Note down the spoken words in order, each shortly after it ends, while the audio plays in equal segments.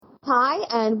Hi,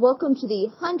 and welcome to the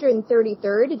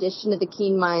 133rd edition of the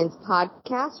Keen Minds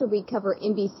podcast, where we cover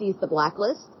NBC's The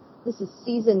Blacklist. This is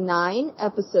Season 9,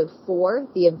 Episode 4,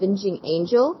 The Avenging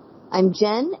Angel. I'm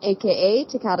Jen, a.k.a.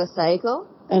 Takata Saiko.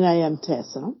 And I am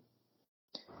Tessa.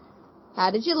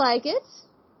 How did you like it?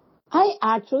 I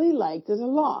actually liked it a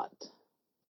lot.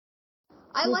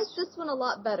 I liked this one a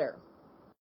lot better.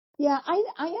 Yeah, I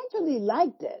actually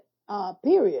liked it,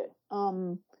 period.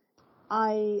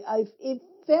 It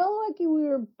felt like we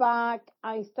were back.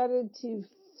 I started to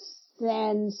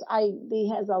sense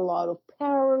it has a lot of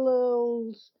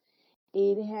parallels.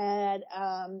 It had,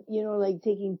 like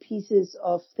taking pieces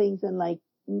of things and like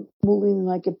moving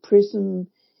like a prism,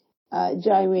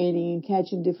 gyrating and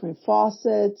catching different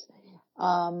faucets.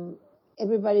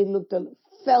 Everybody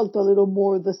felt a little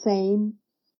more the same.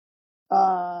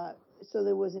 So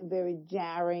there wasn't very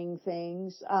jarring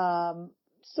things.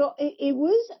 So it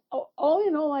was, all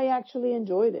in all, I actually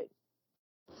enjoyed it.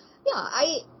 Yeah,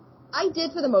 I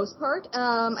did for the most part.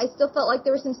 I still felt like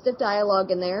there was some stiff dialogue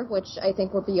in there, which I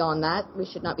think we're beyond that. We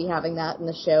should not be having that in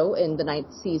the show in the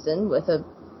 9th season with a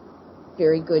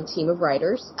very good team of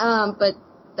writers. But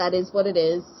that is what it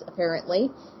is, apparently.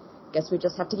 Guess we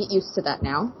just have to get used to that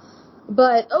now.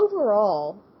 But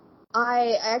overall,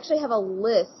 I actually have a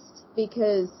list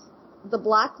because the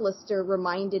Blacklister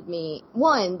reminded me,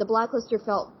 the Blacklister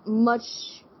felt much...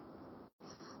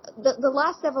 The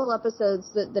last several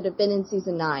episodes that have been in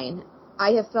Season 9,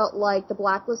 I have felt like the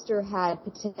Blacklister had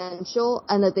potential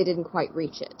and that they didn't quite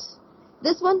reach it.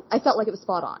 This one, I felt like it was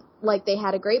spot on. Like, they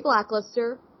had a great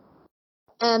Blacklister,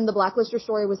 and the Blacklister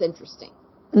story was interesting.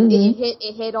 Mm-hmm.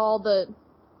 It hit all the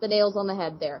nails on the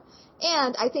head there.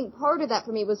 And I think part of that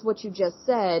for me was what you just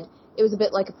said. It was a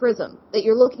bit like a prism that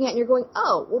you're looking at and you're going,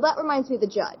 oh, well, that reminds me of the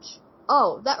Judge.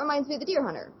 Oh, that reminds me of the Deer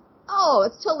Hunter. Oh,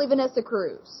 it's totally Vanessa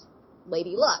Cruz.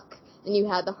 Lady Luck. And you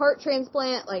had the heart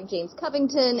transplant, like James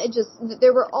Covington.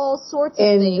 There were all sorts of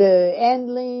things. And the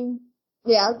Endling.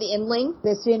 Yeah, the Endling.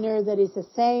 The sinner that is a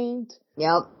saint.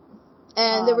 Yep.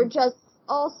 And there were just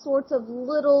all sorts of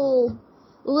little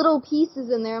pieces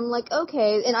in there. I'm like,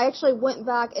 okay. And I actually went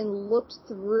back and looked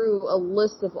through a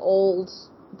list of old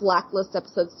Blacklist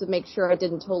episodes to make sure I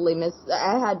didn't totally miss.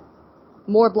 I had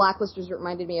more Blacklisters it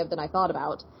reminded me of than I thought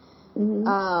about.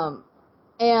 Mm-hmm.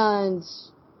 And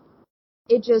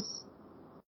it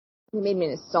made me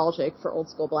nostalgic for old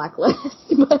school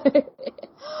Blacklist. But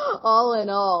all in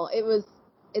all,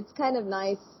 it's kind of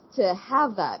nice to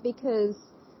have that because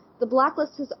the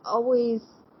Blacklist has always,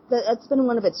 that's been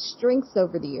one of its strengths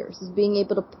over the years, is being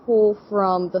able to pull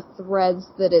from the threads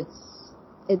that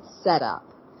it's set up.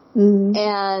 Mm-hmm.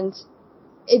 And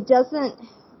it doesn't,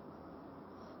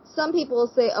 some people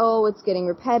say, oh, it's getting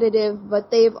repetitive, but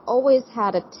they've always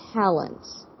had a talent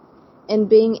in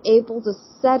being able to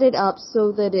set it up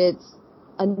so that it's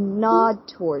a nod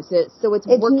towards it, so it's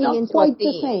working into a theme. It's not quite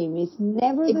the same. It's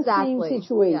never the same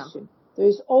situation. Yeah.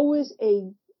 There's always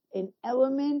an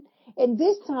element, and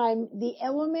this time, the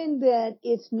element that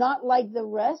it's not like the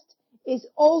rest is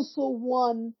also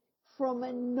one from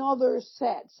another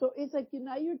set. So it's like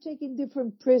now you're taking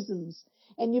different prisms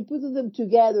and you're putting them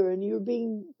together and you're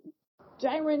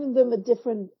gyrating them at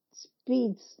different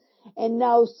speeds. And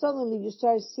now suddenly you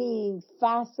start seeing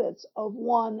facets of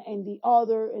one and the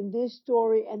other and this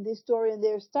story, and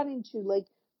they're starting to like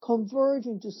converge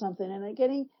into something. And I'm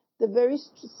getting the very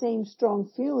same strong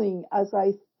feeling as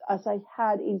I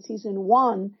had in Season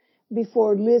 1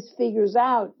 before Liz figures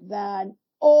out that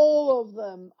all of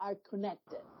them are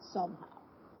connected somehow.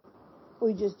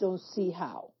 We just don't see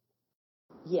how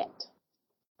yet.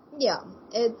 Yeah,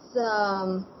 it's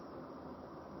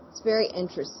very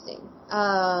interesting.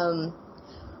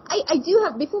 I do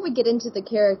have, before we get into the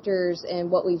characters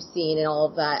and what we've seen and all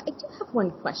of that, I do have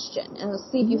one question, and I'll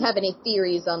see if you have any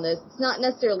theories on this. It's not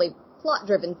necessarily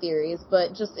plot-driven theories,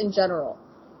 but just in general.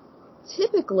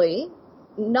 Typically,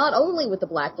 not only with the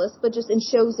Blacklist, but just in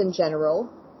shows in general,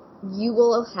 you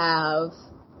will have,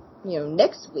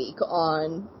 next week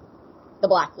on the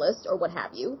Blacklist or what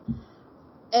have you,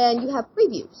 and you have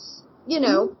previews,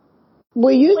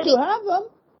 We used to have them.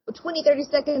 20, 30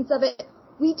 seconds of it.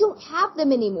 We don't have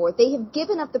them anymore. They have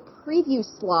given up the preview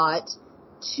slot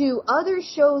to other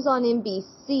shows on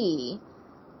NBC,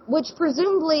 which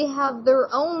presumably have their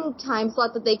own time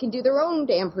slot that they can do their own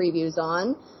damn previews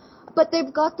on. But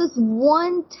they've got this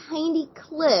one tiny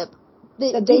clip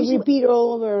that they repeat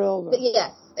over and over.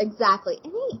 Yes, exactly.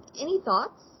 Any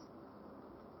thoughts?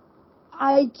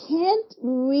 I can't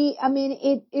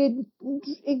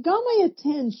it got my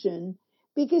attention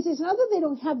because it's not that they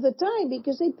don't have the time,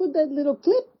 because they put that little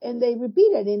clip and they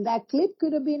repeat it, and that clip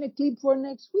could have been a clip for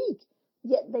next week.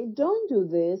 yet they don't do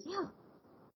this. Yeah.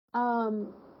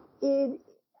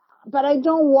 But I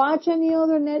don't watch any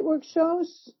other network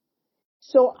shows,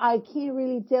 so I can't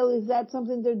really tell if that's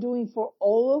something they're doing for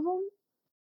all of them,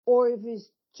 or if it's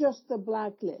just the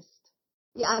Blacklist.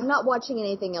 Yeah, I'm not watching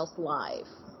anything else live,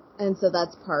 and so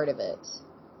that's part of it.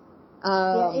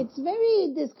 Yeah, it's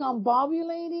very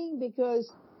discombobulating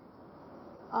because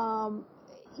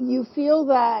you feel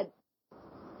that,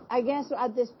 I guess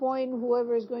at this point,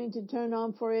 whoever is going to turn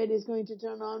on for it is going to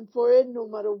turn on for it, no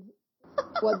matter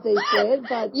what they said.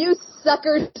 But you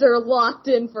suckers are locked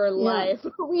in for life.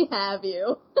 We have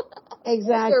you.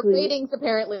 Exactly. Their ratings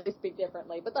apparently speak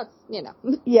differently, but that's,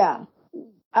 Yeah.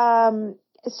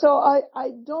 So I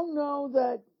don't know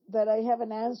that I have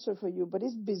an answer for you, but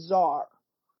it's bizarre.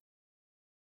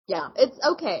 Yeah, it's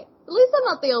okay. At least I'm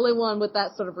not the only one with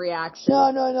that sort of reaction.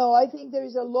 No. I think there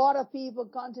is a lot of people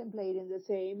contemplating the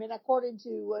same, and according to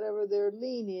whatever their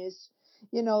lean is,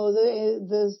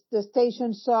 the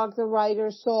station suck, the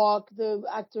writers suck, the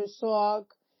actors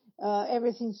suck,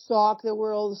 everything suck, the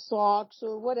world sucks,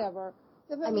 or whatever.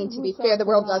 I mean, to be fair, the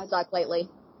world does suck lately.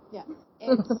 Yeah,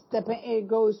 it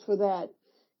goes for that.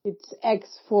 It's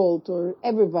X's fault or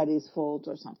everybody's fault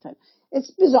or something. It's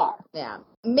bizarre. Yeah.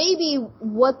 Maybe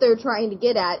what they're trying to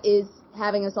get at is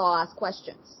having us all ask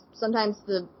questions. Sometimes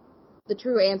the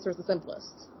true answer is the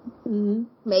simplest. Mm-hmm.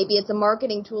 Maybe it's a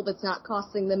marketing tool that's not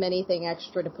costing them anything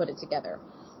extra to put it together.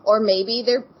 Or maybe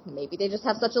they just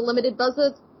have such a limited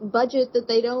budget that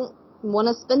they don't want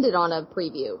to spend it on a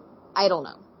preview. I don't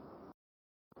know.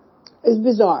 It's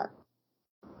bizarre.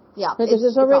 Yeah. Because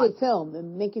it's already filmed,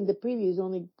 and making the previews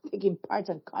only taking parts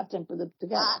and cuts and put them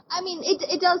together. I mean,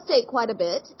 it does take quite a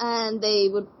bit, and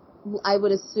I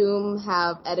would assume,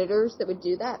 have editors that would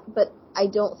do that, but I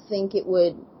don't think it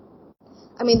would.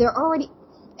 I mean, they're already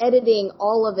editing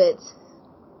all of it.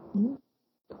 Mm-hmm.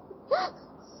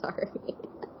 Sorry.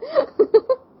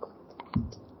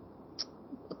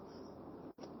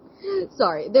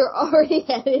 Sorry, they're already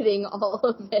editing all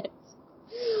of it.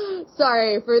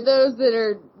 Sorry, for those that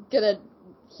are gonna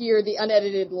hear the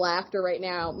unedited laughter right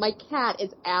now, my cat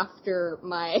is after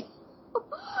my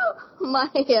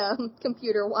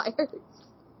computer wires.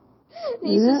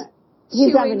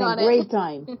 He's having a great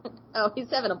time. Oh, he's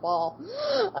having a ball.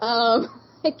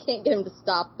 I can't get him to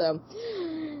stop though.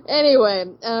 Anyway,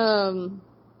 and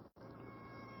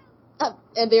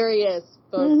there he is,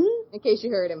 folks, in case you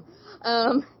heard him.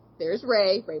 There's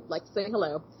Ray. Ray would like to say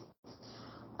hello.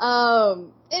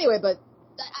 Anyway, but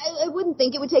I wouldn't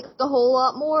think it would take a whole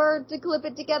lot more to clip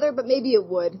it together, but maybe it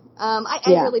would. I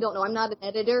really don't know. I'm not an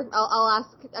editor. I'll ask.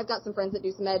 I've got some friends that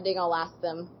do some editing. I'll ask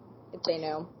them if they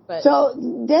know. But so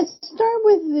let's start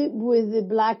with the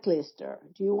Blacklister.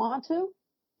 Do you want to?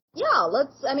 Yeah,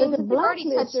 let's. I mean, the we've already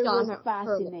touched on was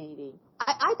fascinating.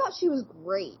 I thought she was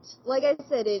great. Like I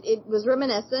said, it was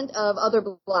reminiscent of other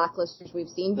Blacklisters we've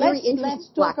seen. Let's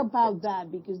talk about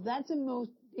that, because that's the most,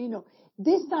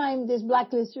 this time this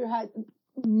Blacklister had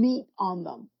meat on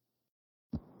them.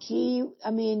 She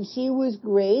was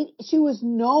great. She was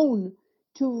known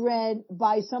to Red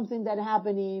by something that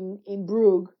happened in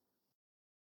Brugge.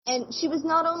 And she was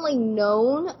not only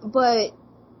known, but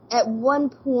at one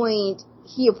point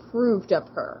he approved of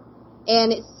her.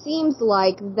 And it seems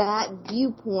like that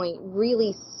viewpoint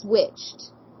really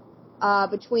switched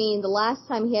between the last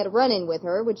time he had a run-in with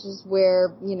her, which is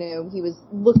where, he was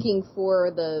looking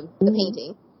for the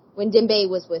painting, when Dembe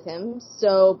was with him.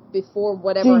 So before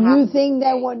whatever happened. Do you think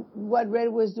that what Red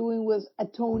was doing was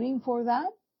atoning for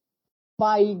that?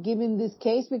 By giving this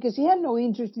case? Because he had no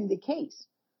interest in the case.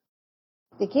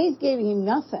 The case gave him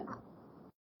nothing.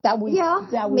 That we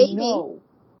know.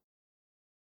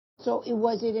 So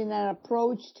was it in an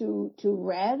approach to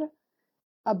Red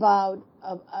about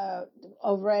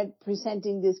of Red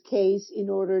presenting this case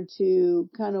in order to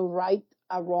kind of right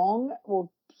a wrong, or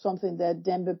something that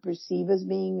Dembe perceived as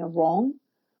being a wrong?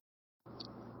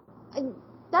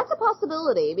 That's a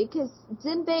possibility, because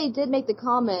Dembe did make the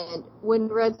comment when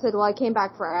Red said, "Well, I came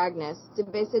back for Agnes."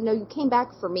 Dembe said, "No, you came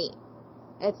back for me."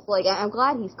 It's like, I'm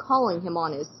glad he's calling him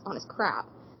on his crap.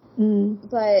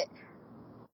 But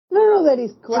no, that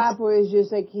is crap, or it's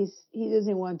just like he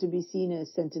doesn't want to be seen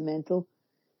as sentimental.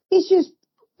 He's just,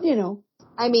 he's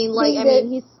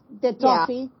the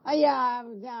toffee. I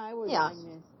was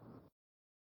Agnes.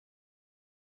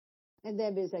 And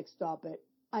then he's like, "Stop it.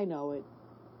 I know it."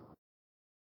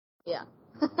 Yeah.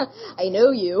 I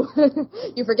know you.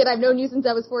 You forget I've known you since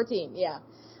I was 14. Yeah.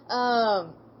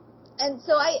 And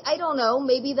so I don't know,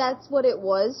 maybe that's what it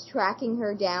was, tracking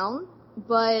her down,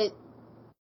 but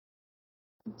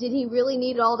did he really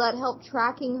need all that help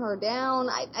tracking her down?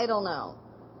 I don't know.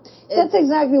 That's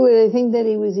exactly what I think, that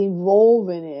he was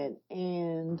involved in it.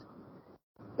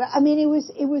 But I mean, it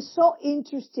was so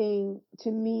interesting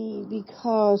to me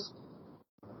because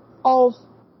of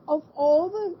all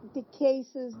the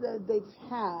cases that they've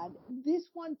had, this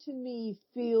one to me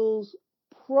feels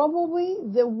probably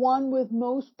the one with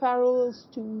most parallels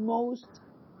to most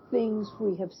things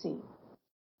we have seen.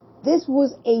 This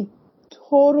was a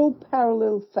total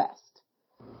parallel fest.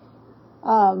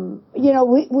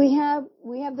 We have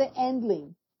the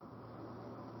Endling.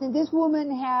 And this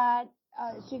woman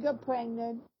she got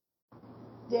pregnant.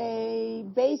 They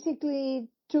basically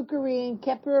took her in,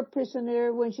 kept her a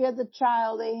prisoner. When she had the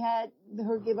child, they had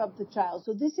her give up the child.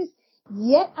 So this is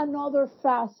yet another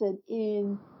facet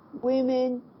in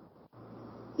women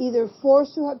either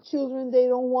forced to have children they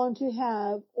don't want to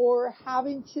have, or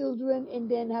having children and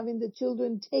then having the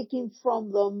children taken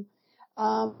from them,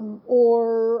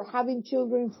 or having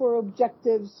children for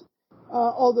objectives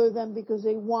other than because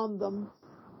they want them.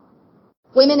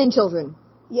 Women and children.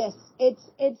 Yes,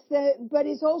 but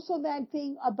it's also that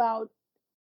thing about,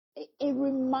 it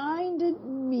reminded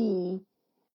me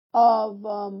of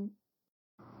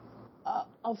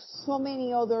so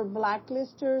many other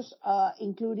Blacklisters,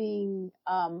 including,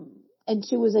 and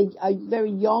she was a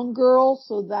very young girl,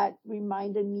 so that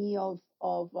reminded me of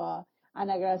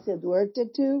Ana Gracia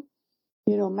Duerte too.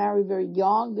 Married very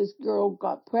young. This girl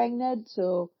got pregnant,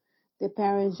 so the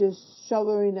parents just shoved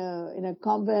her in a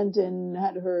convent and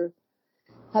had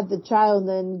the child, and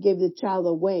then gave the child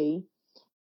away.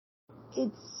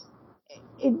 It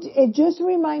just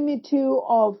reminded me too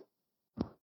of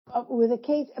with a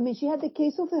case. I mean, she had the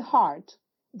case of the heart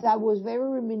that was very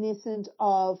reminiscent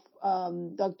of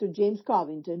Dr. James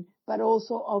Covington, but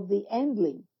also of the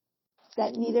Endling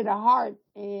that needed a heart.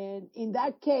 And in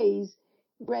that case,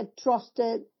 Red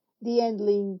trusted the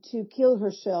Endling to kill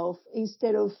herself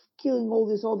instead of killing all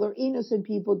these other innocent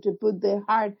people to put their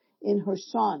heart in her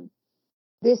son.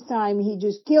 This time he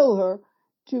just killed her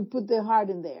to put the heart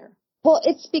in there. Well,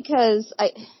 it's because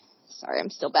sorry, I'm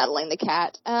still battling the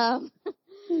cat. I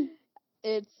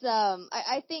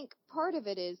think part of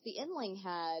it is the Endling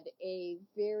had a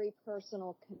very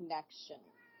personal connection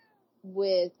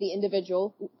with the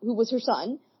individual who was her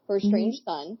son, her estranged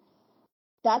son.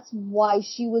 That's why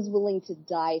she was willing to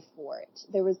die for it.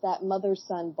 There was that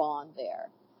mother-son bond there.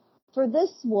 For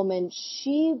this woman,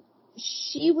 she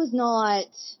was not,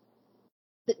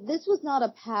 this was not a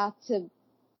path to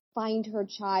find her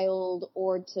child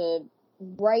or to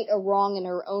right a wrong in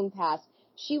her own past.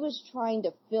 She was trying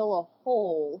to fill a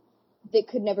hole that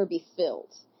could never be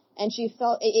filled. And she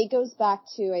felt, it goes back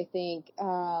to, I think,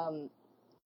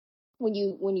 when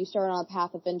you start on a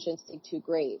path of vengeance, dig two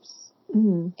graves.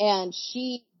 Mm-hmm. And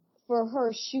for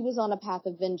her, she was on a path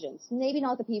of vengeance. Maybe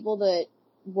not the people that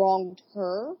wronged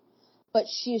her, but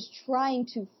she's trying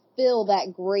to fill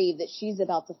that grave that she's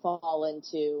about to fall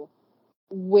into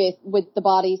with the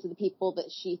bodies of the people that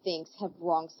she thinks have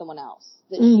wronged someone else,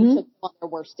 that she took on their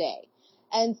worst day.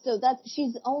 And so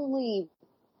she's only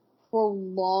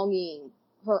prolonging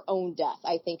her own death,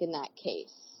 I think, in that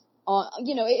case.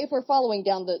 If we're following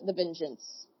down the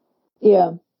vengeance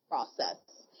process.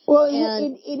 Well,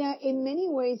 in many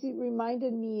ways, it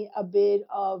reminded me a bit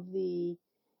of the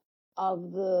oh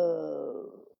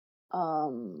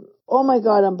my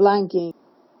God, I'm blanking.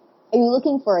 Are you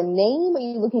looking for a name? Are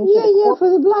you looking for for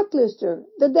the Blacklister,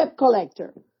 the debt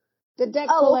collector? The debt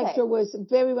collector was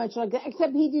very much like that,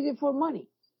 except he did it for money.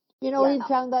 He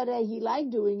found out that he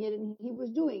liked doing it, and he was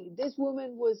doing it. This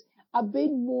woman was a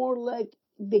bit more like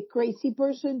the crazy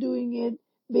person doing it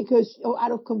because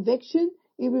out of conviction.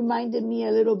 It reminded me a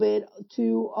little bit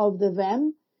too of the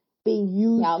Vem being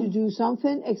used to do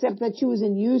something, except that she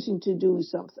wasn't using to do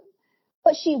something.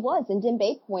 But she was, and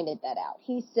Dembé pointed that out.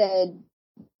 He said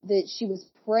that she was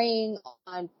preying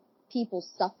on people's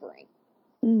suffering.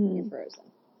 Mm-hmm. You're frozen.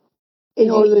 Did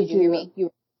you hear me?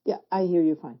 Yeah, I hear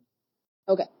you fine.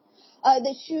 Okay.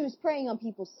 That she was preying on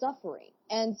people's suffering.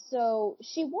 And so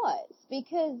she was,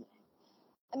 because,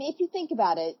 I mean, if you think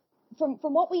about it, from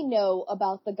what we know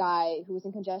about the guy who was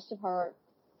in congestive heart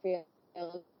failure,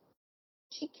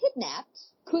 she kidnapped,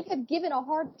 could have given a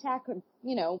heart attack, could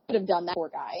have done that, poor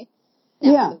guy.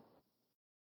 Yeah.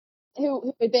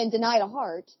 Who had been denied a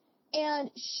heart.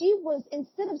 And she was,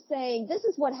 instead of saying, this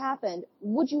is what happened,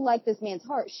 would you like this man's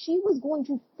heart? She was going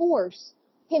to force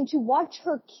him to watch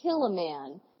her kill a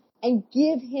man and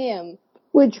give him,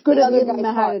 which could have given him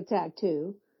a heart attack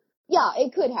too. Yeah,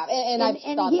 it could have. And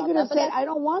he could have said, I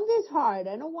don't want this heart.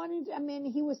 I don't want it. I mean,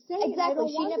 he was saying, exactly.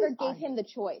 She never gave him the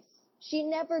choice. She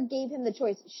never gave him the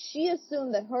choice. She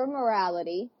assumed that her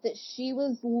morality that she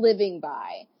was living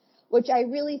by which I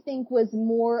really think was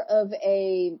more of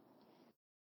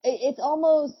it's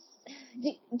almost,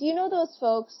 do you know those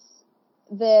folks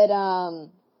that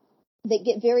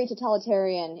get very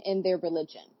totalitarian in their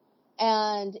religion?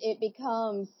 And it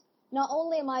becomes, not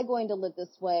only am I going to live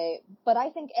this way, but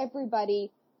I think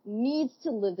everybody needs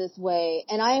to live this way,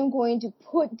 and I am going to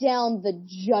put down the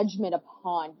judgment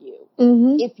upon you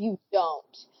if you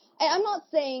don't. And I'm not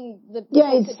saying the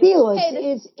it's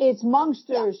zealous. It's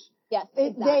monsters. Yeah. Yes,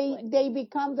 exactly. They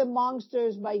become the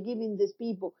monsters by giving these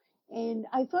people. And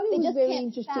I thought it was very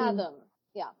interesting. Fathom.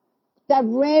 Yeah. That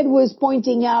Red was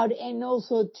pointing out, and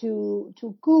also to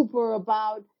Cooper,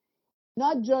 about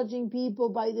not judging people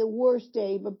by the worst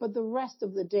day, but the rest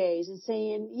of the days, and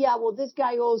saying, yeah, well, this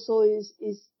guy also is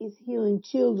healing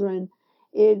children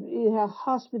in a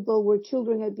hospital where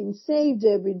children have been saved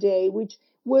every day, which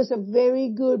was a very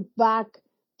good back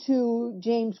to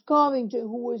James Covington,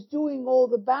 who was doing all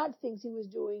the bad things he was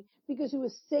doing because he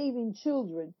was saving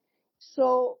children.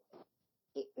 So,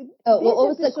 what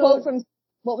was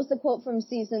the quote from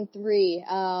season 3?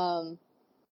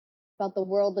 About the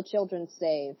world the children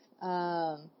save.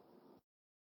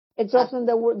 It's often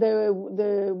the world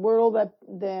that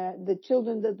the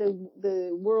children that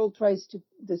the world tries to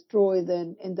destroy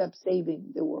then end up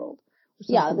saving the world.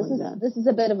 Yeah, this is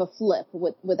a bit of a flip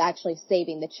with actually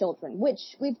saving the children,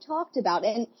 which we've talked about.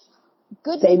 And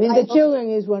saving the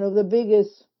children is one of the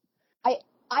biggest.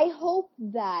 I hope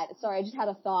that, sorry, I just had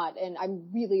a thought, and I'm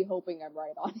really hoping I'm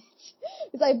right on it,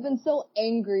 because I've been so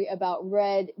angry about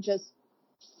Red just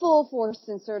full force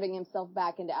inserting himself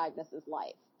back into Agnes's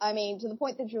life. I mean, to the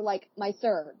point that you're like, my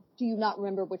sir, do you not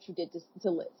remember what you did to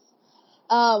Liz?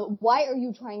 Why are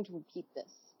you trying to repeat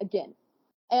this again?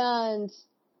 And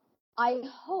I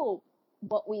hope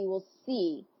what we will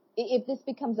see, if this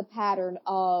becomes a pattern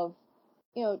of,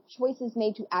 choices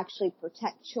made to actually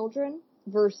protect children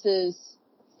versus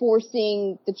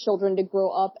forcing the children to grow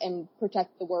up and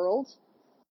protect the world,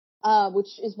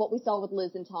 which is what we saw with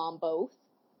Liz and Tom both,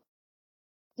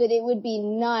 that it would be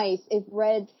nice if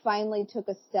Red finally took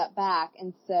a step back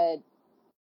and said,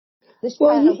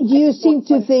 you seem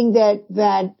to think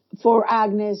that for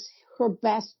Agnes, her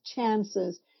best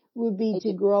chances would be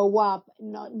to grow up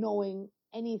not knowing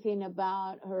anything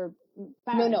about her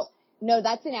parents. No,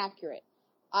 that's inaccurate.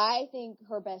 I think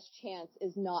her best chance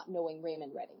is not knowing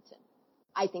Raymond Reddington.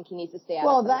 I think he needs to stay out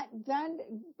of it.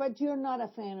 But you're not a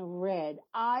fan of Red.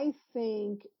 I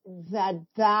think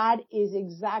that is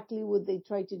exactly what they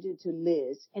tried to do to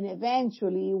Liz. And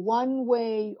eventually, one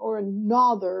way or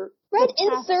another, Red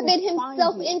inserted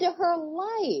himself into her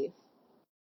life.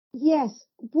 Yes,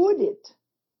 would it?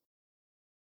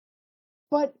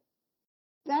 But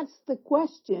that's the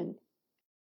question.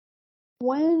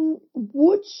 When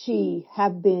would she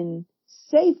have been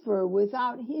safer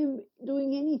without him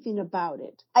doing anything about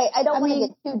it? I don't want to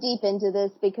get too deep into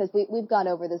this because we've gone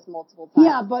over this multiple times.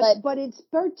 Yeah, but it's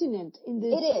pertinent in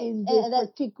this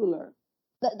particular.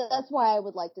 That's why I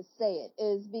would like to say it,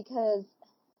 is because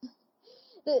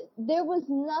there was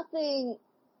nothing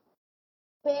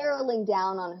barreling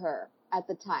down on her at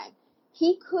the time.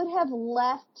 He could have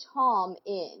left Tom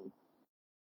in.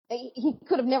 He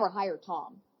could have never hired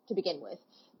Tom to begin with.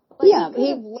 But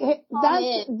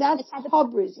that's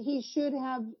hubris. He should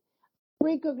have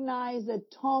recognized that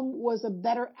Tom was a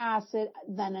better asset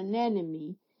than an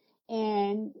enemy,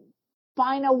 and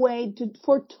find a way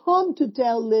for Tom to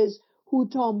tell Liz who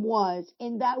Tom was,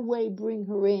 and that way bring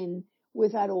her in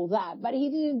without all that. But he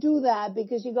didn't do that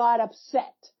because he got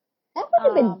upset. That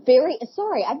would have been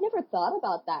sorry, I've never thought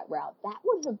about that route. That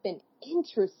would have been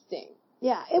interesting.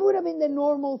 Yeah, it would have been the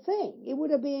normal thing. It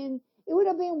would have been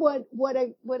what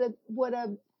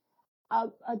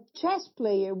a chess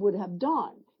player would have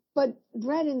done. But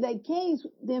Red, in that case,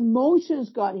 the emotions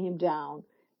got him down.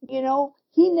 He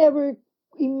never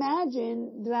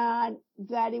imagined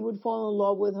that he would fall in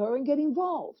love with her and get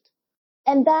involved.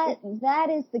 And that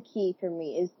is the key for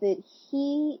me, is that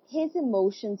his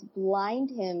emotions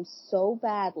blind him so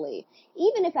badly,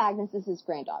 even if Agnes is his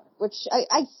granddaughter, which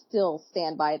I still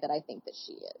stand by that I think that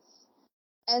she is.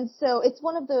 And so it's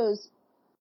one of those,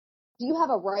 do you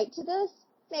have a right to this?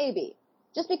 Maybe.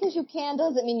 Just because you can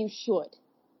doesn't mean you should.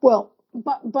 Well,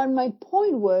 but my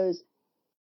point was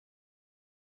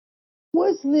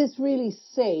Liz really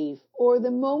safe? Or the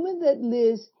moment that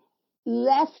Liz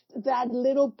left that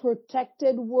little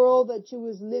protected world that she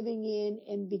was living in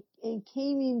and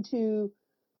came into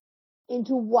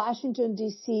Washington,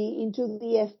 D.C., into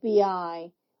the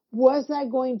FBI, was that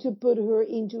going to put her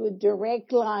into a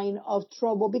direct line of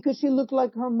trouble because she looked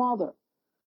like her mother?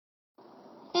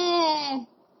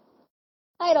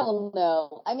 I don't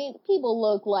know. I mean, people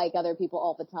look like other people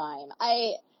all the time.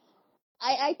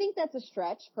 I think that's a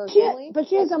stretch, personally. But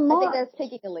she has a mark. I think that's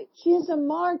taking a leap. She has a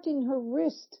mark in her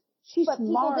wrist. She's But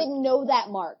people didn't know that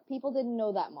mark. People didn't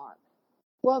know that mark.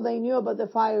 Well, they knew about the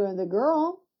fire and the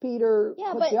girl. Peter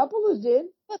Papadopoulos did.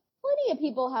 But plenty of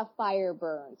people have fire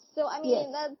burns. So, I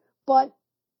mean, yes. But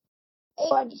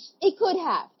it could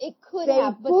have. It could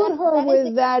have. They put her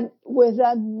with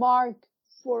that mark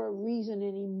for a reason,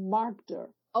 and he marked her.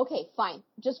 Okay, fine.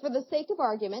 Just for the sake of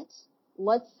argument,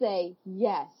 let's say,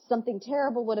 yes, something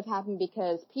terrible would have happened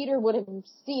because Peter would have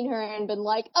seen her and been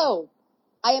like, oh,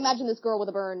 I imagine this girl with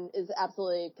a burn is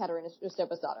absolutely Katerina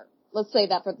Stopa's daughter. Let's say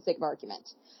that for the sake of argument.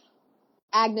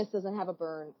 Agnes doesn't have a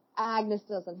burn. Agnes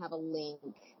doesn't have a link.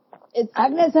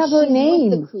 Agnes has her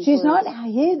name. She's not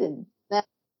hidden.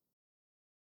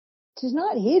 She's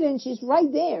not hidden. She's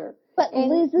right there. But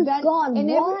Liz is gone. And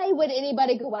why would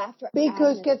anybody go after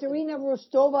Because Agnes? Katerina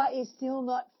Rostova is still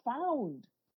not found.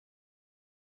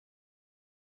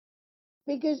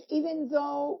 Because even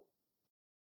though...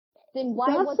 Then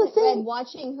why wasn't Red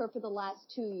watching her for the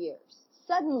last 2 years?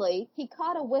 Suddenly, he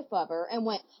caught a whiff of her and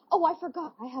went, oh, I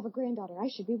forgot. I have a granddaughter. I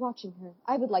should be watching her.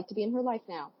 I would like to be in her life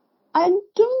now. I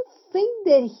don't think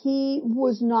that he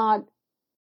was not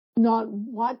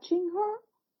watching her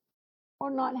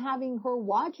or not having her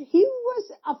watch. He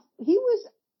was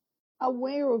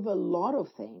aware of a lot of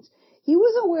things. He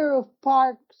was aware of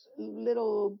Park's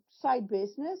little side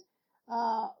business.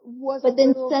 But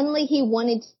then suddenly he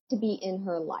wanted to be in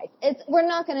her life. We're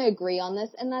not going to agree on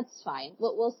this, and that's fine.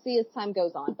 We'll see as time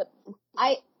goes on. But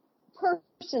I hope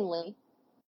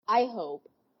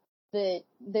that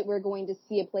we're going to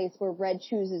see a place where Red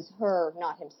chooses her,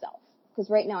 not himself. Because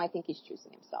right now I think he's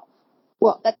choosing himself.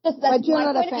 Well, but you're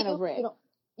not a fan of Red.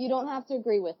 You don't have to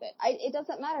agree with it. It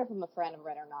doesn't matter if I'm a fan of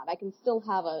Red or not. I can still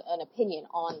have an opinion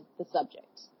on the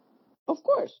subject. Of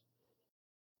course.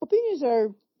 Opinions are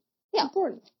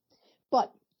important.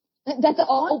 But that's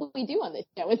all we do on this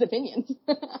show is opinions.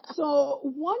 So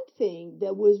one thing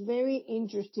that was very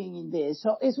interesting in this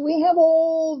is we have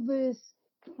all this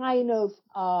kind of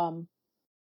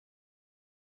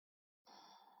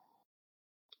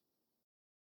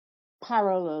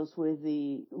parallels with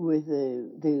the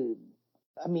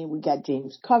I mean, we got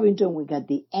James Covington, we got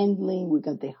the Endling, we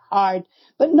got the Heart,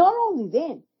 but not only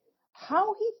then,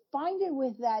 how he find it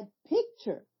with that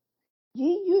picture.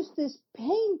 He used this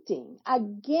painting,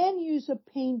 again use a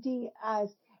painting as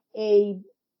a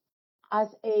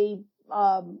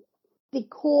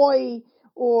decoy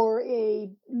or a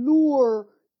lure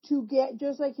to get,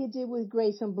 just like he did with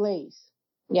Grace and Blaze.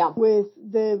 Yeah. With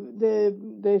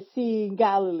the Sea in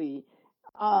Galilee.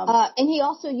 And he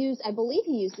also I believe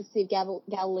he used the Sea of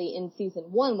Galilee in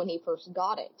season 1 when he first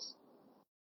got it.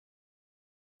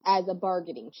 As a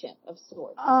bargaining chip of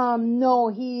sorts. No,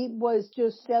 he was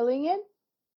just selling it.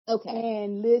 Okay.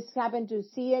 And Liz happened to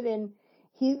see it, and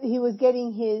he was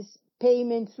getting his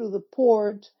payment through the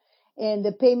port, and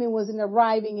the payment wasn't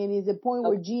arriving, and it's the point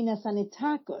where Gina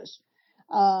Sanitakos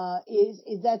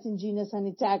that's in Gina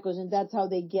Sanitakos, and that's how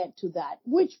they get to that.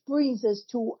 Which brings us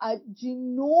to a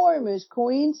ginormous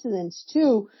coincidence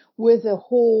too with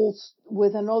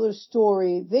another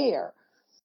story there.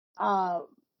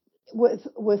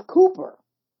 With Cooper.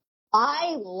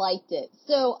 I liked it.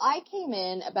 So I came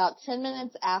in about 10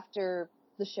 minutes after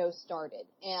the show started,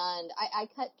 and I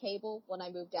cut cable when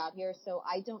I moved out here, so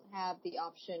I don't have the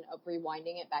option of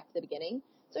rewinding it back to the beginning.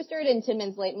 So I started in 10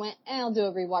 minutes late and went, I'll do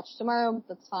a rewatch tomorrow.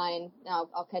 That's fine. Now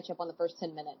I'll catch up on the first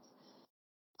 10 minutes.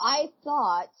 I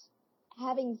thought,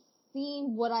 having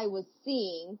seen what I was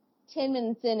seeing 10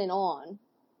 minutes in and on,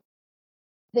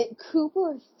 that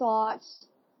Cooper thought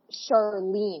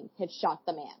Charlene had shot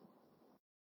the man.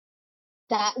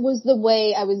 That was the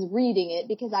way I was reading it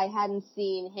because I hadn't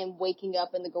seen him waking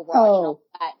up in the garage and all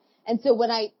that. And so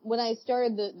when I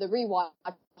started the rewatch,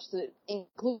 it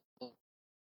included,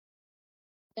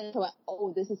 and I went,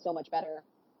 oh, this is so much better.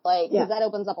 Because that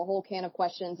opens up a whole can of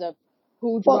questions of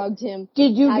who drugged him.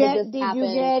 Did you get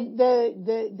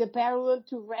the parallel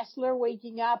to Wrestler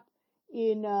waking up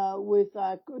with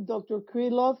Dr.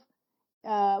 Krylov?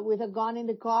 With a gun in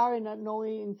the car and not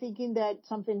knowing and thinking that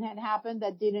something had happened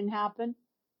that didn't happen?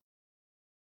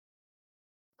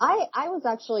 I was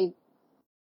actually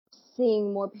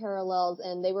seeing more parallels,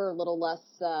 and they were a little less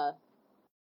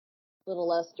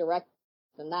direct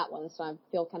than that one, so I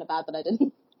feel kind of bad that I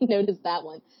didn't notice that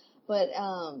one. But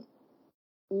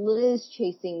Liz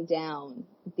chasing down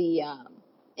the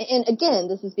and again,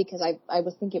 this is because I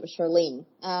was thinking it was Charlene.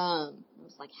 I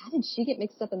was like, how did she get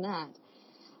mixed up in that?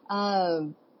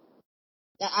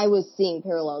 I was seeing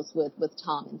parallels with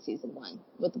Tom in season 1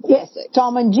 with the ballistics. Yes,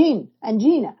 Tom and Gina.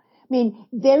 I mean,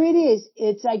 there it is.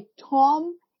 It's like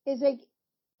Tom is like,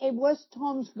 it was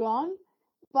Tom's gun,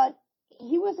 but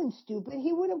he wasn't stupid.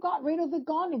 He would have got rid of the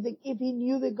gun if he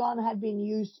knew the gun had been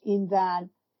used in that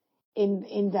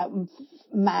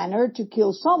manner to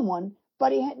kill someone. But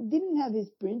didn't have his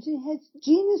prints. It has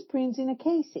Gina's prints in a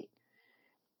casing.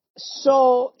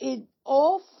 So it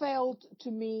all felt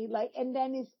to me like, and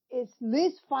then it's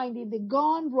Liz finding the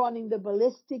gun, running the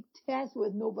ballistic test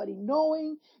with nobody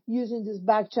knowing, using these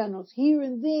back channels here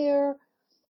and there.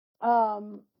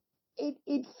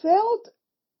 It felt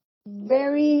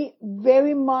very,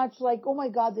 very much like, oh my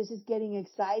God, this is getting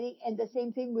exciting. And the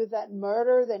same thing with that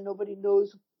murder that nobody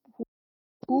knows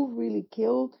who really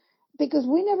killed, because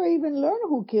we never even learned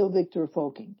who killed Victor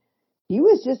Fokin. He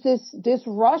was just this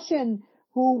Russian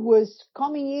who was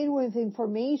coming in with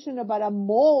information about a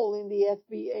mole in the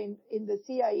FBI, in the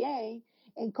CIA,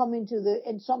 and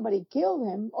and somebody killed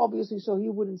him, obviously, so he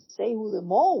wouldn't say who the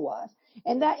mole was.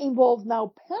 And that involves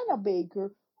now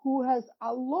Pennebaker, who has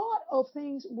a lot of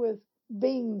things with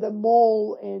being the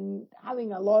mole and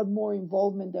having a lot more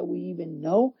involvement than we even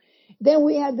know. Then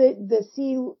we had the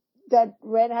scene that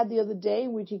Red had the other day,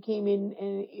 which he came in,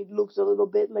 and it looks a little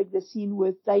bit like the scene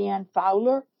with Diane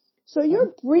Fowler. So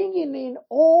you're bringing in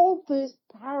all these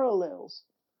parallels.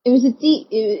 It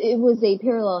was a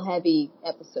parallel heavy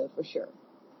episode for sure.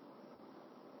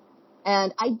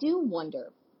 And I do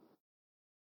wonder,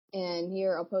 and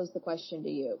here I'll pose the question to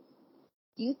you.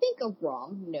 Do you think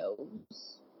Aram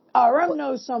knows? Aram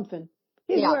knows something.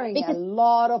 He's wearing a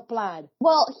lot of plaid.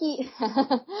 Well, he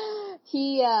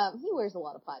wears a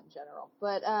lot of plaid in general,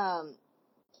 but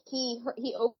he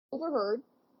overheard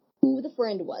who the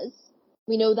friend was.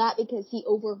 We know that because he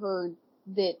overheard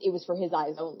that it was for his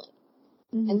eyes only.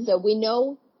 Mm-hmm. And so we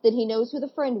know that he knows who the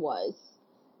friend was.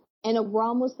 And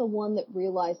Aram was the one that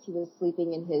realized he was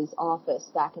sleeping in his office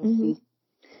back in season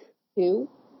 2.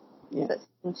 Yeah.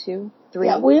 Season 2, 3.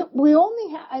 Yeah, we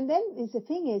only have, and then the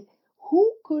thing is,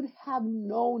 who could have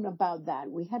known about that?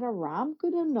 We had Aram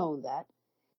could have known that.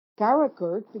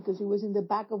 Karakurt, because he was in the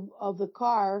back of the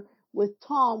car with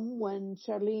Tom when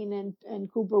Charlene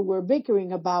and Cooper were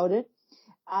bickering about it.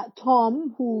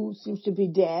 Tom, who seems to be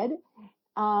dead,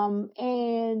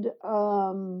 and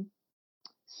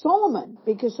Solomon,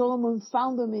 because Solomon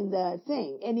found them in the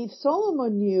thing. And if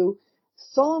Solomon knew,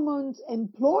 Solomon's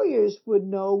employers would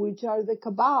know, which are the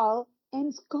Cabal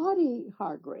and Scotty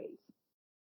Hargrave.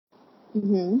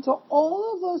 Mm-hmm. So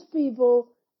all of those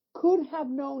people could have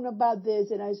known about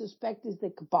this, and I suspect it's the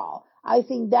Cabal. I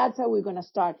think that's how we're going to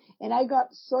start. And I got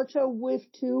such a whiff,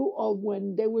 too, of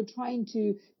when they were trying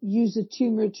to use a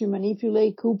tumor to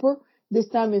manipulate Cooper. This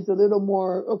time it's a little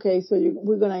more, okay, so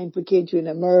we're going to implicate you in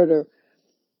a murder,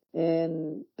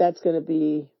 and that's going to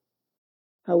be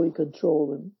how we control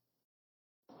them.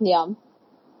 Yeah.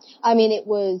 I mean, it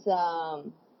was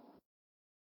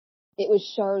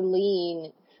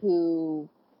Charlene who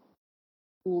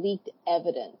leaked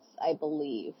evidence, I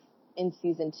believe, in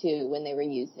season 2 when they were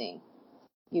using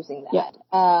that. Yeah.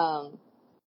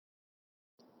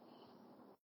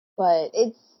 But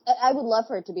I would love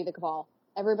for it to be the Cabal.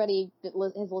 Everybody that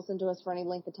has listened to us for any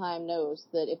length of time knows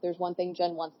that if there's one thing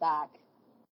Jen wants back,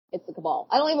 it's the Cabal.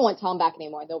 I don't even want Tom back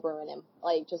anymore. They'll ruin him.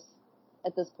 Like, just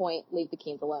at this point, leave the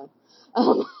Keens alone.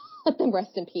 Let them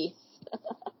rest in peace.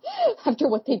 After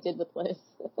what they did with Liz.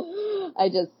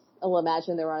 I'll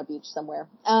imagine they're on a beach somewhere.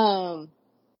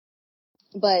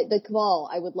 But the Cabal,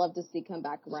 I would love to see come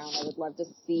back around. I would love to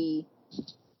see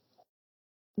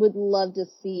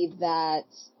that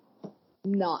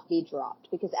not be dropped.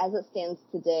 Because as it stands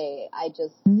today, I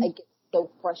get so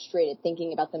frustrated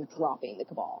thinking about them dropping the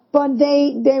Cabal. But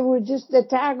they were just the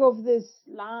tag of this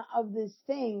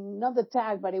thing, not the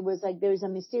tag, but it was like there's a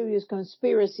mysterious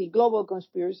conspiracy, global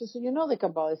conspiracy. So the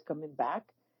Cabal is coming back.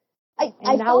 I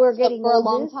thought so for a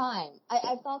long time.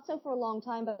 I've thought so for a long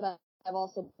time, but I've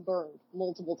also burned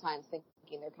multiple times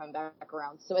thinking they're coming back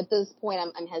around. So at this point,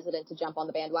 I'm hesitant to jump on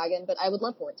the bandwagon, but I would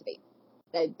love for it to be.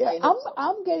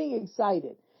 I'm getting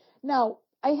excited. Now,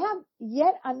 I have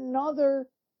yet another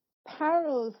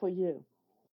parallel for you.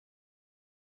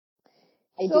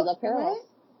 I do love parallels.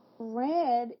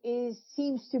 Red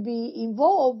seems to be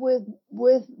involved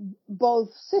with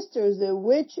both sisters, the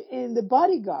witch and the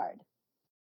bodyguard.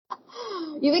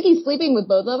 You think he's sleeping with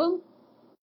both of them?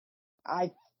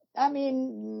 I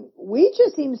mean, we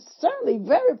just seemed certainly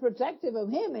very protective of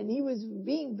him, and he was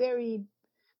being very,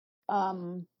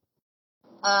 yeah,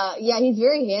 he's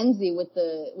very handsy with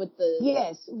the.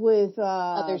 Yes, with,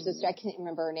 other sister. I can't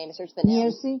remember her name. It starts with an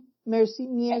M.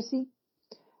 Mercy.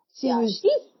 She was.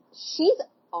 she's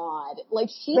odd. Like,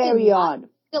 she very did not odd. seem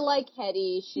to like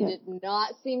Hetty. She did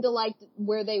not seem to like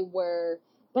where they were,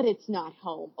 but it's not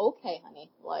home. Okay, honey.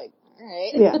 Like, all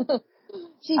right. Yeah.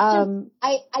 She's just,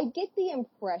 I get the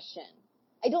impression,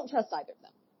 I don't trust either of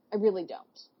them. I really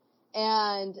don't.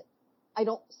 And I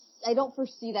don't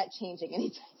foresee that changing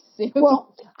anytime soon.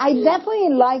 Well, I definitely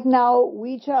like now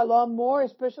Witcher a lot more,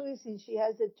 especially since she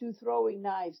has the 2 throwing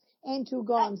knives and 2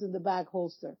 guns in the back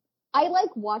holster. I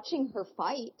like watching her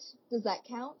fight. Does that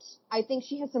count? I think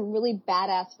she has some really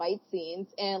badass fight scenes,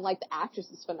 and, like, the actress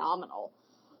is phenomenal.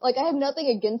 Like, I have nothing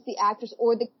against the actress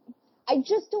I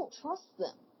just don't trust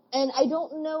them. And I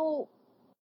don't know,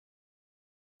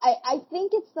 I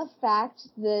think it's the fact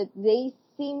that they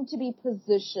seem to be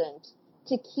positioned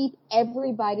to keep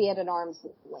everybody at an arm's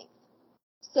length.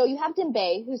 So you have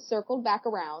Dembé, who's circled back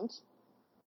around,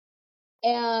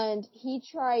 and he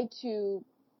tried to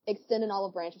extend an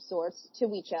olive branch of sorts to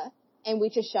Wicha, and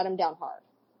Wicha shut him down hard,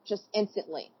 just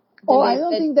instantly. I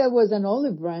don't think that was an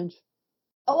olive branch.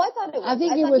 Oh, I thought it was. I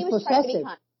think he was possessive.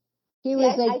 He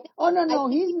was like, no,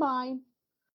 he's mine.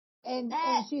 And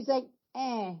she's like,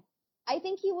 eh. I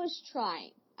think he was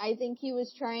trying. I think he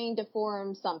was trying to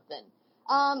form something.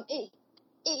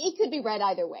 It could be read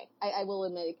either way. I will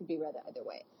admit it could be read either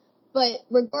way. But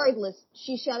regardless,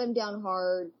 she shut him down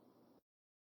hard.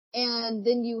 And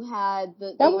then you had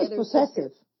the that was other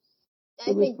possessive.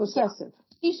 It was possessive.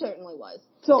 Yeah, he certainly was.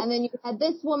 So, and then you had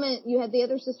this woman, you had the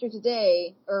other sister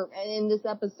today, or in this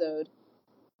episode,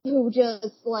 who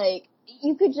just, like,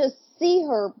 you could just see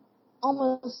her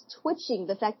almost twitching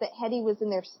the fact that Hetty was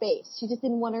in their space. She just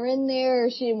didn't want her in there.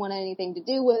 She didn't want anything to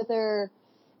do with her.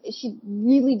 She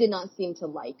really did not seem to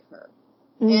like her.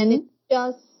 Mm-hmm. And it's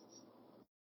just,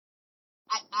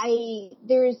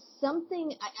 there is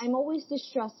something, I'm always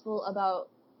distrustful about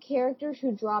characters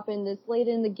who drop in this late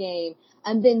in the game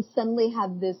and then suddenly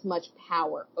have this much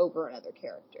power over another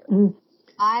character. Mm.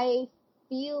 I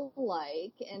feel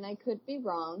like, and I could be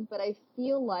wrong, but I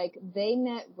feel like they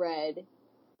met Red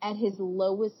at his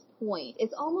lowest point.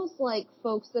 It's almost like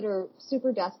folks that are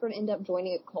super desperate end up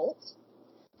joining a cult.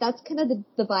 That's kind of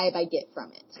the vibe I get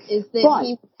from it, is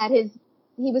that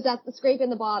he was at the scrape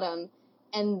in the bottom,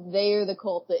 and they're the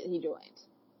cult that he joined.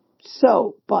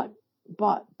 So, but,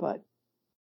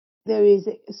 there is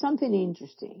something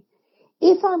interesting.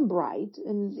 If I'm right,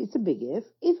 and it's a big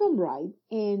if I'm right,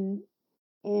 and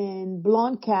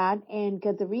Blonde Cat and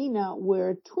Katerina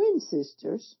were twin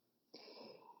sisters,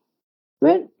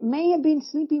 Red may have been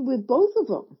sleeping with both of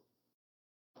them.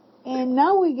 And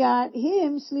now we got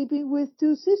him sleeping with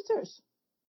 2 sisters.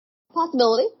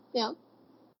 Possibility, yeah.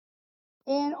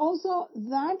 And also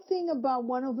that thing about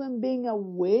one of them being a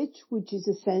witch, which is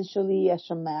essentially a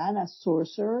shaman, a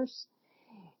sorcerer,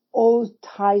 all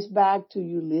ties back to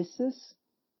Ulysses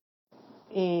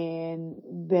and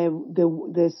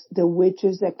the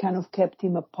witches that kind of kept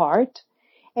him apart.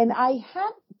 And I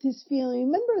had this feeling,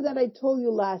 remember that I told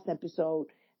you last episode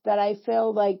that I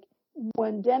felt like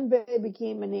when Dembe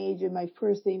became an agent, my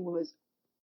first thing was,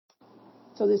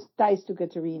 so this ties to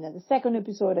Katerina. The second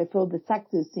episode, I felt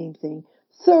exactly the same thing.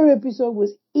 Third episode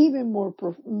was even more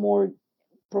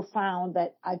profound,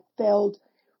 that I felt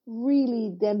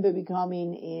really Dembe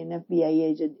becoming an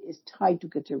FBI agent is tied to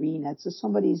Katerina. So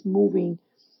somebody's moving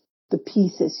the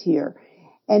pieces here.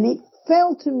 And it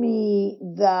felt to me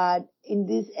that in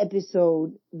this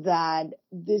episode that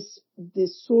this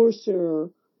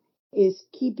sorcerer is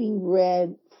keeping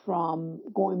Red from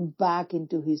going back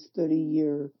into his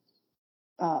 30-year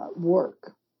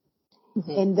work.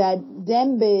 Mm-hmm. And that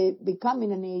Dembe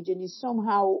becoming an agent is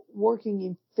somehow working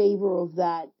in favor of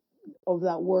that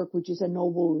work, which is a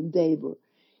noble endeavor.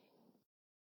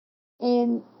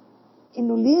 And in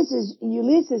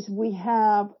Ulysses, we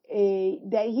have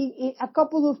a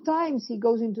couple of times he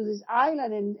goes into this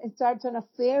island and starts an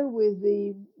affair with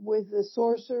the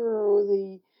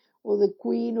sorcerer or the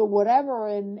queen or whatever,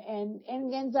 and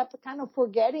ends up kind of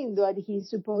forgetting that he's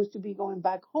supposed to be going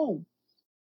back home.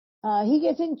 He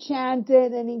gets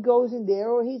enchanted and he goes in there,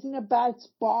 or he's in a bad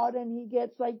spot and he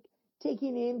gets like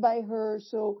taken in by her.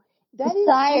 So that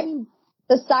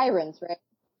the sirens, right?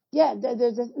 Yeah,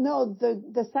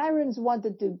 the sirens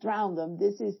wanted to drown them.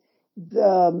 This is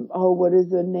what is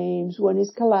the names? One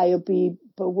is Calliope,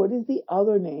 but what is the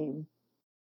other name?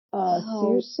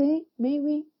 Circe,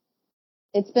 maybe?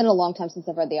 It's been a long time since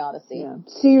I've read the Odyssey. Yeah,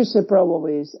 Circe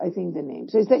probably is, I think, the name.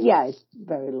 So it's a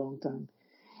very long time.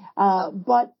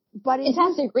 But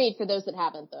fantastic read for those that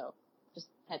haven't, though. Just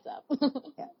heads up.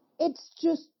 Yeah. It's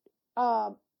just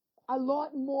a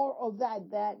lot more of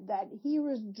that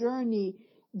hero's journey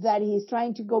that he's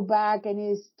trying to go back and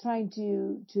is trying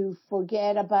to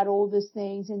forget about all these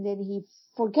things, and then he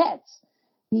forgets.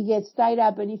 He gets tied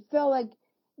up, and he felt like,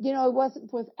 it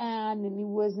wasn't with Anne, and he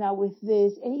was now with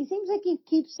this, and he seems like he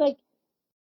keeps like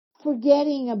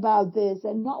forgetting about this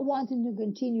and not wanting to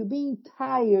continue, being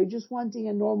tired, just wanting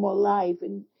a normal life.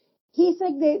 And he's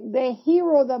like the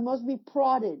hero that must be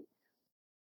prodded.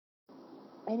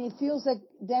 And it feels like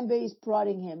Dembe is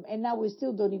prodding him. And now we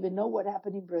still don't even know what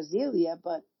happened in Brasilia,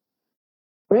 but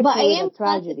I am a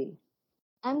tragedy.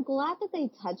 I'm glad that they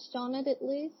touched on it at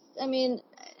least. I mean,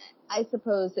 I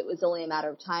suppose it was only a matter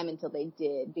of time until they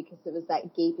did, because it was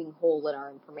that gaping hole in our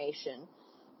information.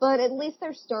 But at least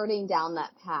they're starting down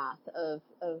that path of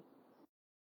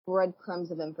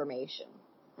breadcrumbs of information.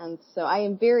 And so I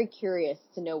am very curious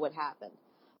to know what happened.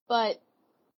 But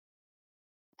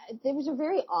there was a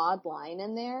very odd line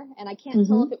in there, and I can't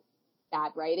tell if it was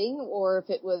bad writing or if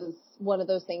it was one of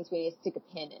those things we need to stick a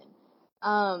pin in.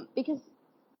 Because,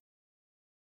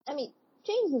 I mean,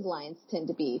 James's lines tend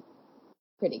to be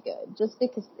pretty good, just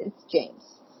because it's James.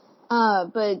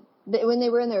 But when they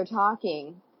were in there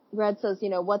talking, Red says,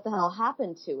 what the hell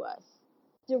happened to us?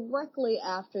 Directly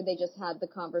after they just had the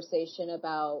conversation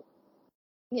about,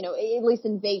 at least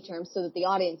in vague terms, so that the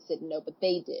audience didn't know, but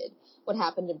they did, what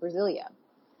happened in Brasilia.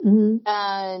 Mm-hmm.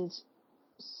 And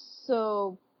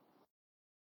so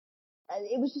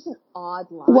it was just an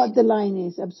odd line. What the line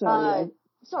is, I'm sorry.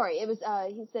 Sorry, it was,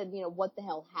 he said, what the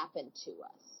hell happened to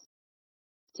us?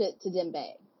 To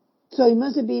Dembe. So he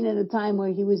must have been at a time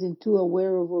where he wasn't too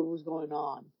aware of what was going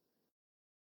on.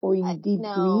 Or in deep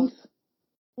grief?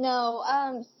 No,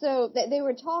 so they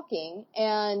were talking,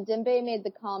 and Dembe made the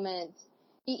comment,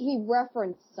 he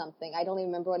referenced something. I don't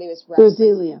even remember what he was referencing.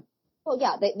 Brasilia. Well,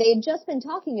 yeah, they had just been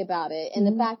talking about it, and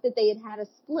the fact that they had a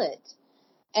split.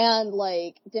 And,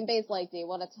 Dembe's like, do you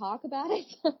want to talk about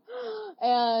it?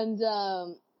 and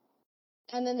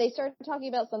then they started talking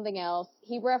about something else.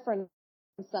 He referenced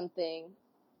something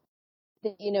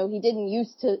that, he didn't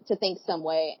used to think some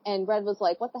way. And Red was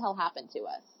like, what the hell happened to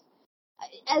us?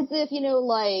 As if,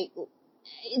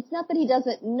 it's not that he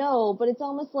doesn't know, but it's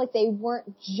almost like they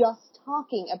weren't just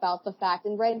talking about the fact,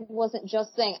 and Red wasn't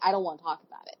just saying, I don't want to talk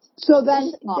about it. So that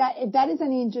is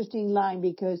an interesting line,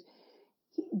 because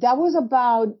that was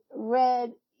about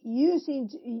Red used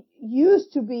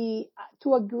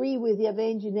to agree with the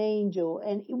Avenging Angel,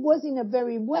 and it was in a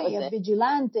very way a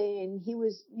vigilante, and he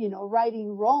was,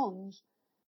 righting wrongs.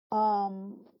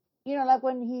 Like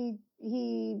when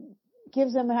he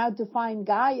gives them how to find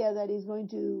Gaia, that is going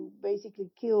to basically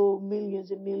kill millions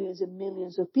and millions and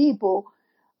millions of people.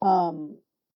 And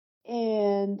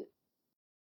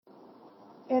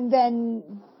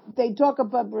then they talk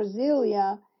about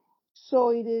Brasilia.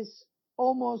 So it is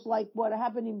almost like what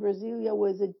happened in Brasilia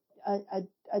was a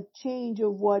change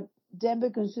of what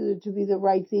Dembe considered to be the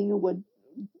right thing and what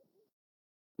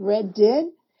Red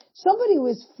did. Somebody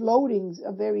was floating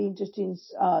a very interesting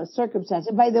circumstance.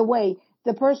 And by the way,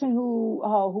 the person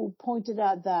who pointed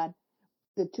out that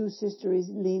the two sisters is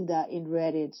Linda in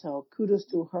Reddit, so kudos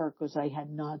to her, because I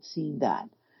had not seen that.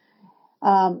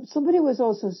 Somebody was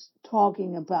also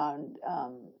talking about,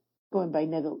 going by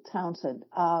Neville Townsend,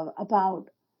 about,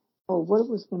 what I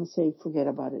was going to say, forget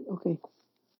about it. Okay.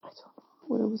 I don't know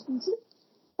what I was going to say.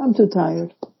 I'm too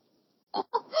tired.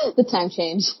 The time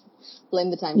change. Blame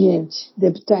the time change.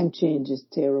 The time change is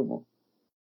terrible.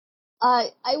 I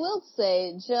will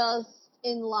say, just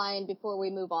in line before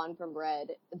we move on from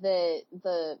Red, the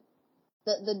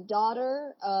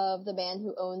daughter of the man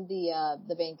who owned the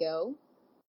Van Gogh.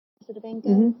 Is it a Van Gogh?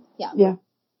 Mm-hmm. Yeah. Yeah.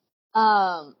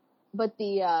 But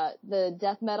the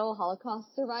death metal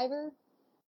Holocaust survivor,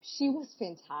 she was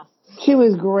fantastic. She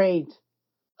was great.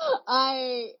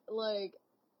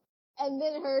 And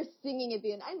then her singing at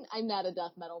the end. I'm not a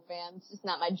death metal fan. It's just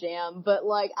not my jam. But,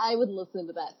 I would listen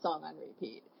to that song on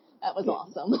repeat. That was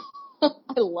awesome.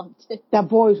 I loved it. That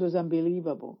voice was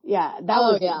unbelievable. Yeah,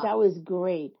 that was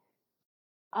great.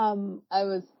 I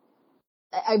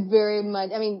very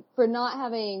much, for not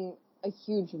having a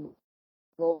huge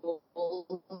role, it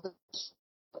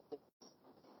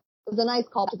was a nice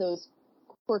call to those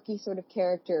quirky sort of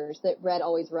characters that Red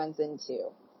always runs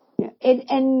into. Yeah,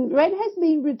 and Red has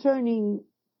been returning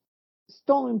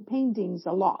stolen paintings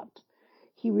a lot.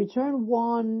 He returned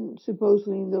one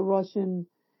supposedly in the Russian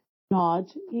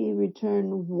Knot. He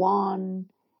returned one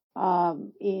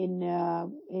in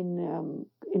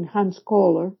Hans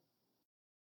Kohler.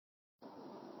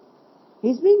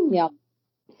 He's been,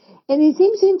 and it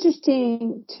seems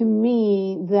interesting to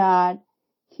me that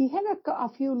he had a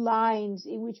few lines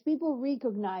in which people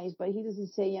recognize, but he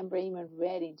doesn't say I'm Raymond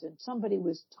Reddington. Somebody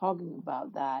was talking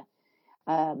about that.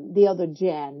 the other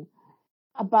Jen,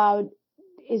 about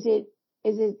is it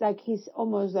like he's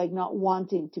almost like not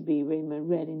wanting to be Raymond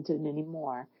Reddington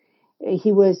anymore.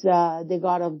 He was the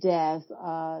god of death.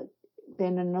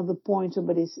 Then another point,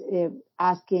 somebody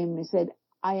asked him, he said,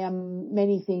 I am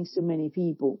many things to many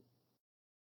people.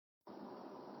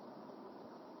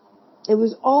 It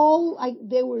was all like,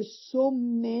 there were so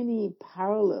many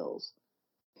parallels.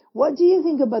 What do you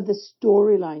think about the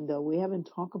storyline, though? We haven't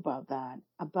talked about that,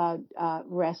 about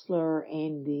Wrestler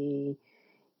and the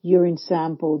urine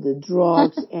sample, the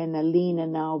drugs, and Alina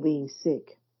now being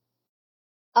sick.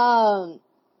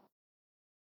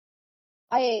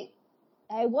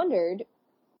 I wondered,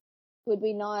 would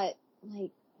we not,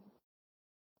 like,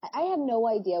 I have no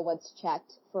idea what's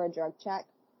checked for a drug check.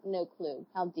 No clue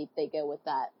how deep they go with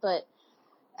that. But,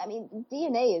 I mean,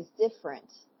 DNA is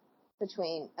different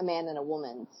between a man and a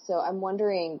woman. So I'm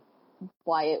wondering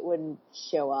why it wouldn't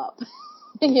show up.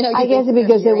 I guess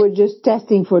because they were just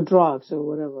testing for drugs or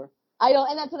whatever.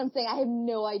 And that's what I'm saying. I have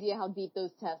no idea how deep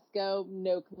those tests go.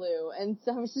 No clue. And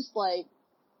so I was just like,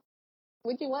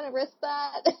 would you want to risk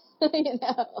that?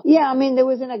 Yeah, I mean, there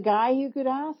wasn't a guy you could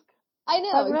ask. I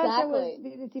know, exactly. He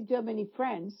didn't seem to have many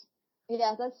friends.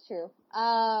 Yeah, that's true.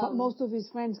 But most of his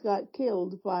friends got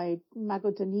killed by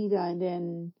Makotanita, and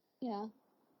then... Yeah.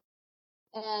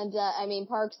 And, I mean,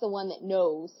 Park's the one that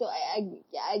knows, so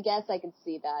I guess I could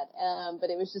see that. But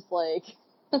it was just like,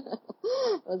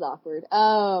 it was awkward.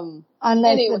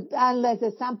 Unless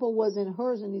the sample wasn't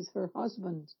hers and it's her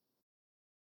husband's.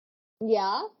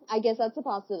 Yeah, I guess that's a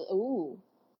possibility. Ooh,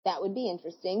 that would be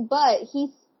interesting. But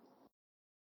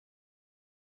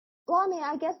well, I mean,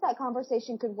 I guess that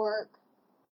conversation could work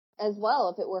as well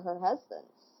if it were her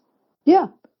husband's. Yeah.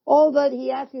 All that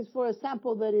he asks is for a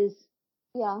sample that is,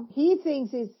 yeah, he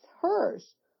thinks it's hers,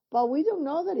 but we don't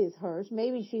know that it's hers.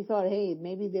 Maybe she thought, hey,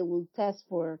 maybe they will test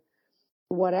for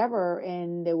whatever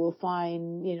and they will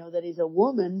find, that it's a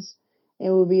woman's,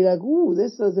 and we'll be like, ooh,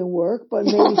 this doesn't work, but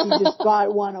maybe she just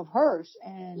got one of hers,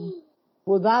 and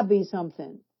will that be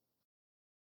something?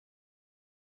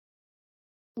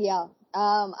 Yeah.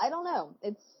 I don't know.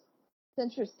 It's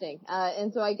interesting.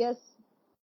 And so I guess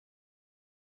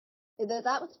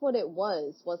that was what it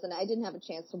was, wasn't it? I didn't have a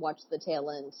chance to watch the tail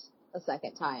end a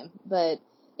second time, but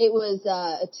it was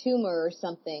a tumor or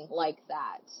something like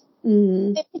that.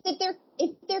 Mm-hmm.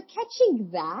 If they're catching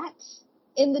that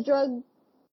in the drug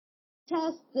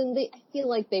test, then I feel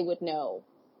like they would know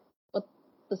what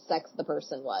the sex of the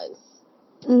person was.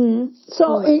 Mm-hmm.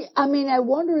 So, I mean, I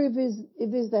wonder if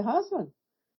it's the husband.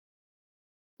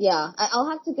 Yeah, I'll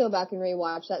have to go back and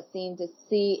rewatch that scene to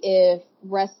see if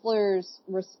Wrestler's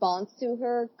response to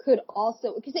her could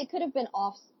also, because it could have been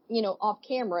off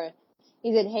camera.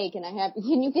 He said, hey, can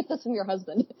you get this from your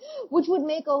husband? Which would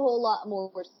make a whole lot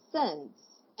more sense.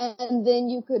 And then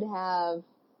you could have,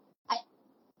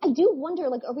 I do wonder,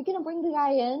 like, are we going to bring the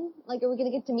guy in? Like, are we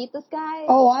going to get to meet this guy?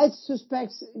 Oh, I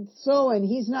suspect so, and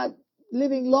he's not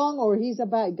living long, or he's a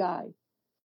bad guy.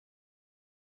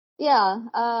 Yeah,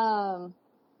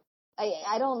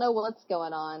 I don't know what's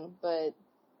going on, but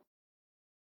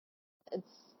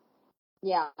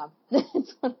yeah.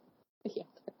 It's one of the other.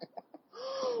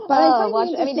 But I find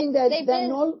it interesting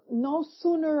that no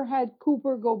sooner had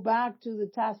Cooper go back to the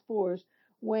task force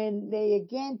when they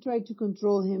again tried to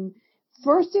control him.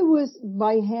 First it was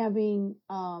by having,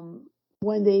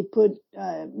 when they put,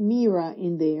 Mira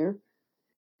in there,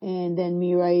 and then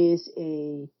Mira is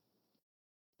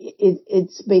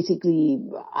it's basically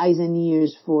eyes and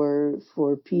ears for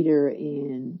Peter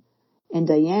and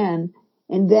Diane,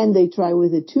 and then they try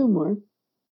with a tumor.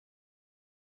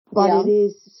 But it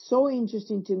is so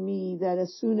interesting to me that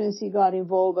as soon as he got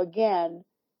involved again,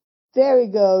 there he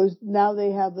goes. Now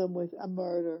they have them with a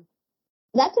murder.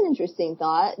 That's an interesting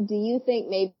thought. Do you think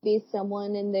maybe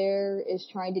someone in there is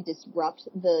trying to disrupt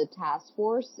the task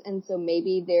force, and so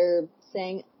maybe they're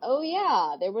saying, oh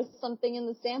yeah, there was something in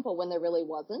the sample when there really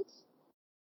wasn't?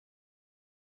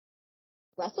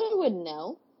 Wrestler wouldn't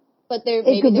know. But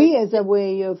it could be as a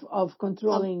way of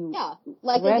controlling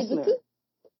like Wrestler. they did with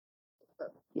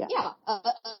Cooper. Yeah. Yeah,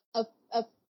 a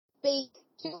fake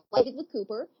like they did with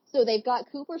Cooper. So they've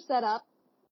got Cooper set up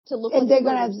to look like they're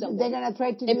gonna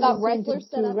try to do the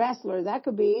same to Wrestler. That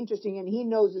could be interesting, and he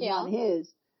knows it's not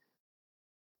his.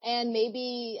 And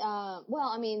maybe, I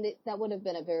mean, that would have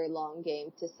been a very long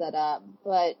game to set up,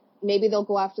 but maybe they'll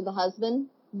go after the husband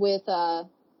with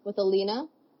Alina.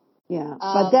 Yeah,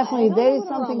 but definitely there is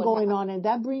something going on, and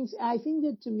I think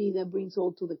that to me, that brings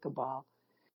all to the cabal.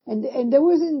 And there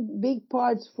wasn't big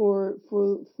parts for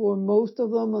most of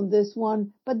them on this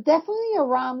one, but definitely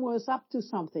Aram was up to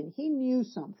something. He knew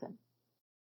something.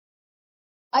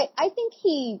 I think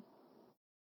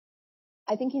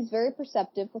he's very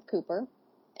perceptive with Cooper,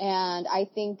 and I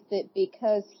think that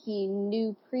because he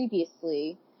knew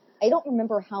previously, I don't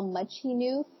remember how much he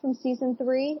knew from season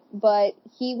 3, but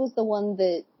he was the one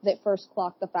that first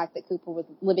clocked the fact that Cooper was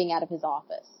living out of his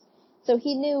office. So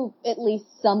he knew at least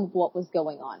some of what was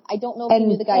going on. I don't know if he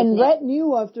knew the guy's name. And Rhett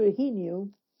knew after he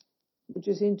knew, which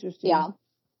is interesting. Yeah.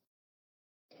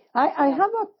 I have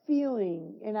a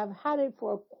feeling, and I've had it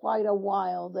for quite a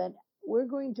while, that we're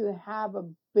going to have a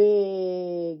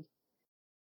big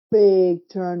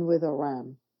turn with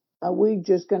Aram. We're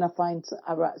just going to find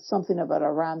something about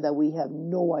Aram that we have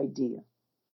no idea.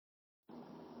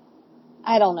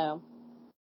 I don't know.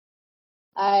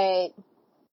 I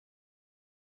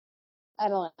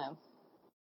don't know.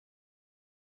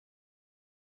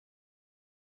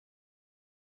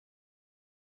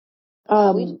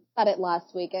 We talked about it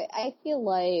last week. I feel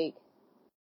like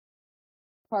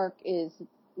Park is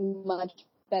much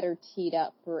better teed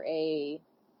up for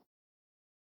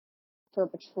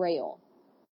betrayal.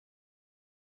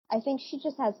 I think she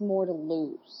just has more to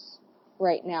lose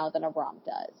right now than Aram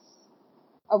does.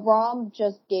 Aram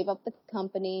just gave up the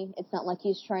company. It's not like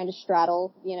he's trying to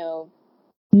straddle,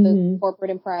 the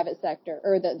corporate and private sector,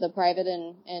 or the private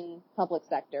and public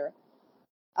sector.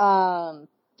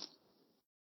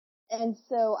 And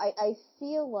so I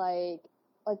feel like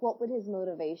what would his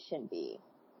motivation be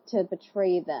to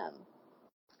betray them?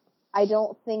 I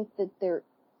don't think that there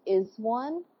is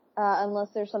one, unless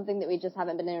there's something that we just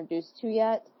haven't been introduced to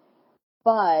yet.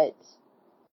 But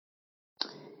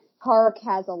Park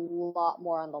has a lot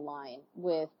more on the line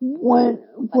with when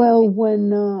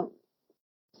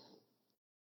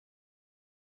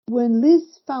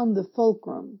Liz found the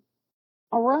fulcrum,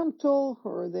 Aram told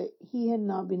her that he had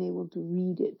not been able to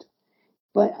read it.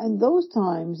 But in those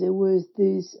times, it was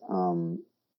this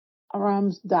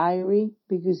Aram's diary,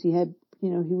 because he had, he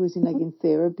was in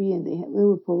therapy, and they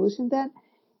were publishing that.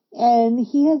 And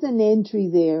he has an entry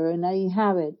there, and I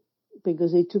have it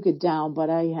because they took it down, but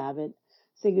I have it.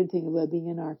 It's a good thing about being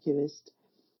an archivist.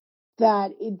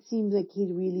 That it seems like he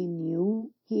really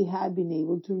knew he had been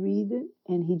able to read it,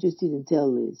 and he just didn't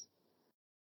tell Liz.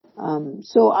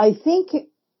 So I think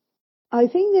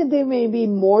that there may be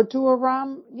more to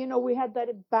Aram. We had that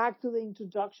back to the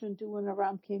introduction to when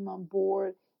Aram came on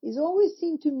board. It's always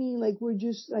seemed to me like we're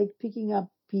just picking up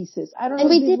pieces. I don't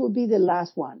know if this will be the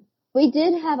last one. We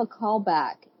did have a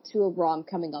callback to Aram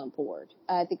coming on board.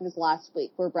 I think it was last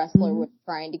week, where Bressler was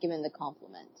trying to give him the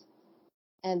compliment.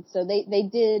 And so they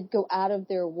did go out of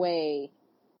their way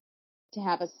to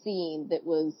have a scene that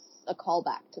was a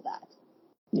callback to that.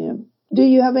 Yeah. Do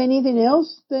you have anything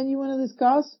else that you want to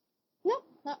discuss? No,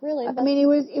 not really. I mean, I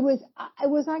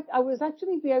was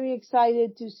actually very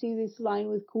excited to see this line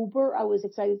with Cooper. I was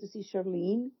excited to see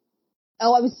Charlene.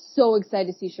 Oh, I was so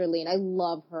excited to see Charlene. I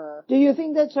love her. Do you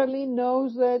think that Charlene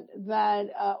knows that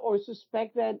or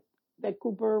suspect that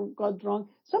Cooper got drunk?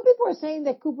 Some people are saying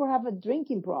that Cooper have a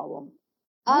drinking problem.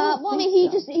 Well, I mean, he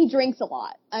drinks a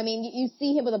lot. I mean, you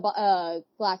see him with a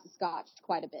glass of scotch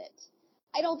quite a bit.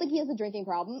 I don't think he has a drinking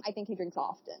problem. I think he drinks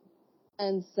often.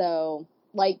 And so,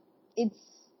 it's,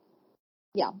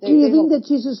 yeah. Do you think that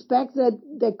she suspects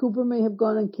that Cooper may have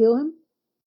gone and killed him?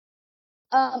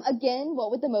 Again,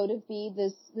 what would the motive be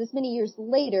this many years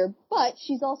later? But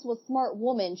she's also a smart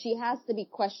woman. She has to be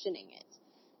questioning it.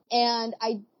 And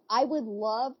I would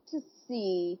love to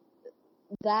see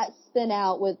that spin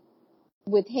out with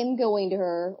him going to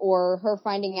her, or her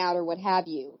finding out, or what have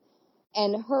you,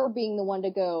 and her being the one to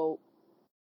go,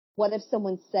 what if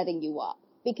someone's setting you up?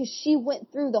 Because she went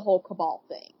through the whole cabal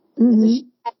thing. And so she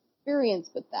had experience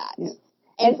with that. Yeah.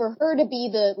 And for her to be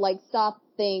the, stop,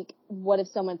 think, what if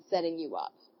someone's setting you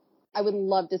up? I would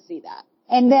love to see that.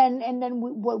 And then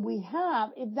what we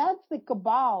have, if that's the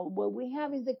cabal, what we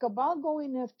have is the cabal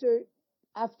going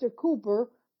after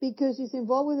Cooper, because he's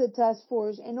involved with the task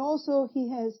force, and also he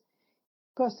has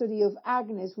custody of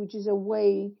Agnes, which is a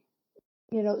way,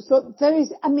 so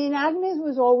Agnes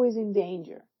was always in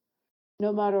danger,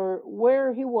 no matter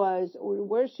where he was, or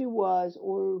where she was,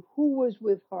 or who was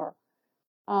with her.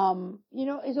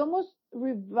 It's almost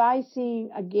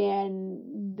revising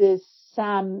again this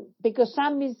Sam, because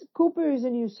Cooper is a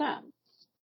new Sam.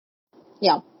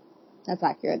 Yeah, that's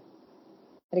accurate.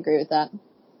 I'd agree with that.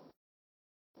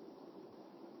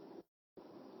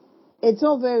 It's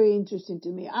all very interesting to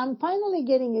me. I'm finally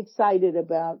getting excited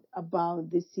about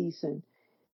this season.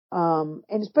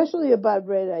 And especially about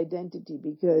Red Identity,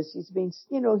 because he's been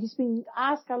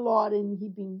asked a lot, and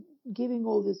he's been giving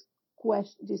all these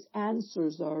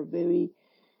answers are very,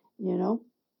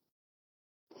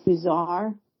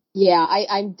 bizarre. Yeah,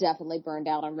 I'm definitely burned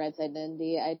out on Red's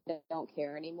identity. I don't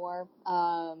care anymore.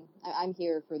 I'm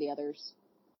here for the others.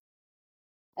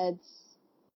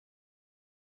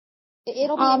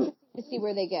 It'll be interesting to see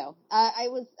where they go. I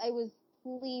was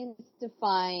pleased to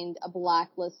find a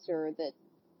Blacklister that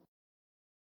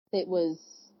they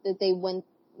went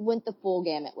the full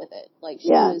gamut with it. Like she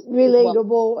was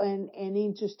relatable and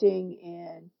interesting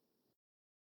and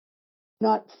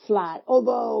not flat.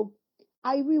 Although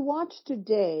I rewatched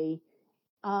today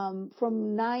from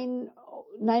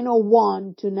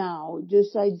 9:01 to now.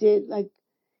 Just I did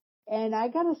and I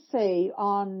gotta say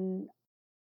on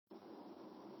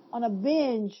a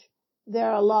binge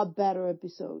there are a lot better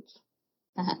episodes.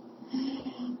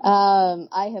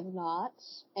 I have not,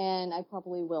 and I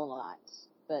probably will not,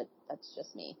 but that's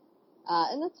just me,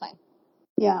 and that's fine.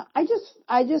 Yeah, I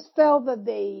just felt that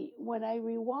when I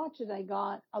rewatched it, I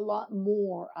got a lot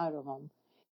more out of them.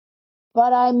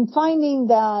 But I'm finding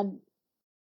that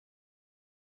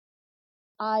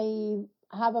I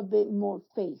have a bit more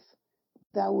faith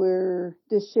that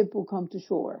this ship will come to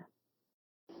shore.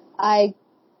 I'm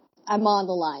on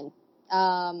the line.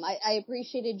 I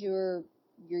appreciated your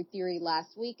theory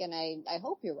last week, and I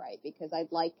hope you're right, because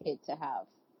I'd like it to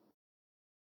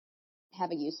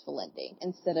have a useful ending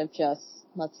instead of just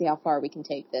let's see how far we can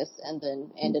take this and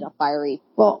then end in a fiery.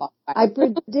 Well, I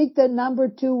predict that number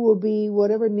 2 will be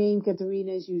whatever name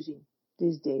Katerina is using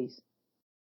these days.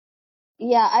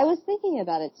 Yeah, I was thinking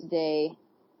about it today,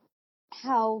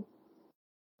 how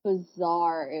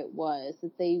bizarre it was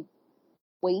that they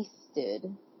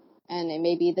wasted, and it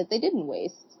may be that they didn't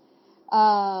waste,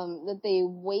 that they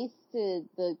wasted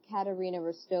the Katerina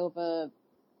Rostova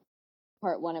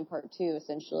part 1 and part 2,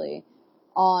 essentially,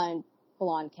 on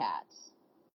blonde cats.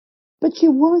 But she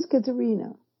was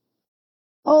Katerina.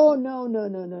 Oh, no.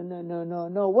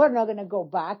 We're not going to go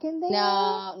back in there.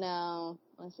 No.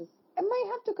 Let's just... I might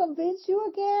have to convince you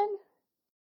again.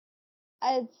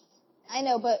 I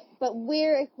know, but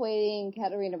we're equating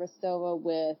Katerina Rostova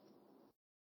with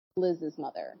Liz's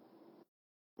mother.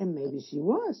 And maybe she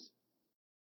was.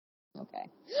 Okay.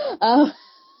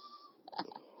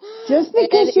 Just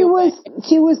because she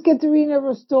was Katerina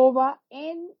Rostova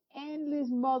and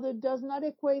Liz's mother does not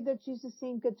equate that she's the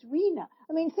same Katerina.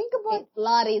 I mean, think about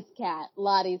Lottie's cat.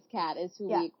 Lottie's cat is who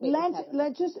we equate with.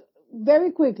 Let's just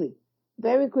very quickly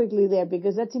there,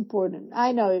 because that's important.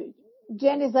 I know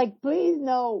Jen is like, please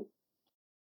no.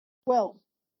 Well,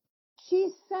 she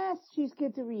says she's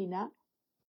Katerina.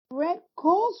 Red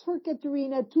calls her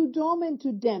Katerina to Dom and to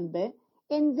Dembe,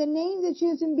 and the name that she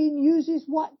hasn't been used is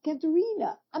what?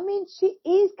 Katerina. I mean, she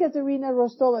is Katerina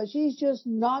Rostova. She's just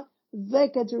not the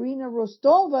Katerina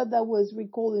Rostova that was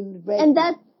recalled in Red. And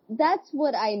that's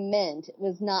what I meant,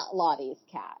 was not Lottie's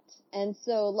cat. And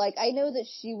so, like, I know that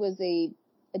she was a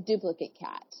duplicate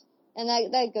cat. And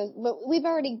that goes, but we've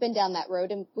already been down that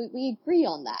road, and we agree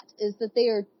on that, is that they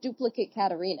are duplicate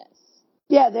Katerinas.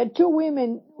 Yeah, they're two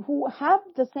women who have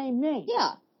the same name.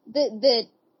 Yeah, that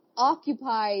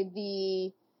occupy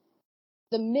the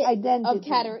myth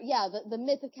identity of the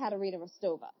myth of Katerina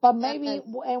Rostova. But maybe,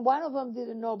 and one of them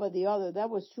didn't know about the other. That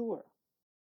was sure.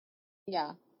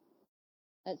 Yeah,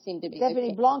 that seemed to be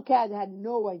Definitely, Blonde Cat had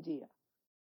no idea.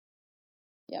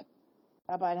 Yep.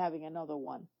 About having another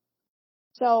one.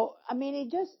 So, I mean,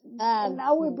 it just, and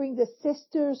now we bring the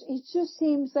sisters. It just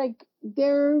seems like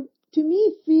to me,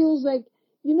 it feels like,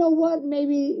 you know what,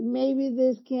 maybe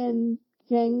this can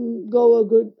go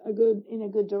in a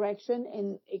good direction,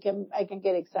 and I can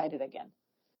get excited again.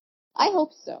 I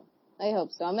hope so.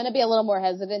 I'm going to be a little more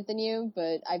hesitant than you,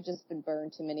 but I've just been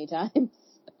burned too many times.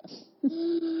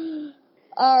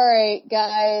 All right,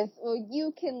 guys. Well,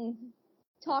 you can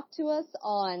talk to us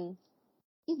on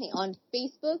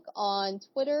Facebook, on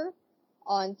Twitter,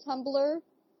 on Tumblr,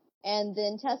 and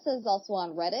then Tessa is also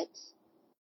on Reddit.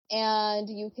 And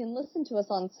you can listen to us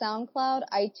on SoundCloud,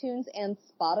 iTunes, and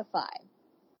Spotify.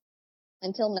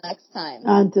 Until next time.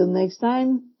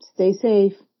 Stay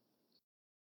safe.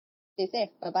 Stay safe.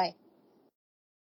 Bye-bye.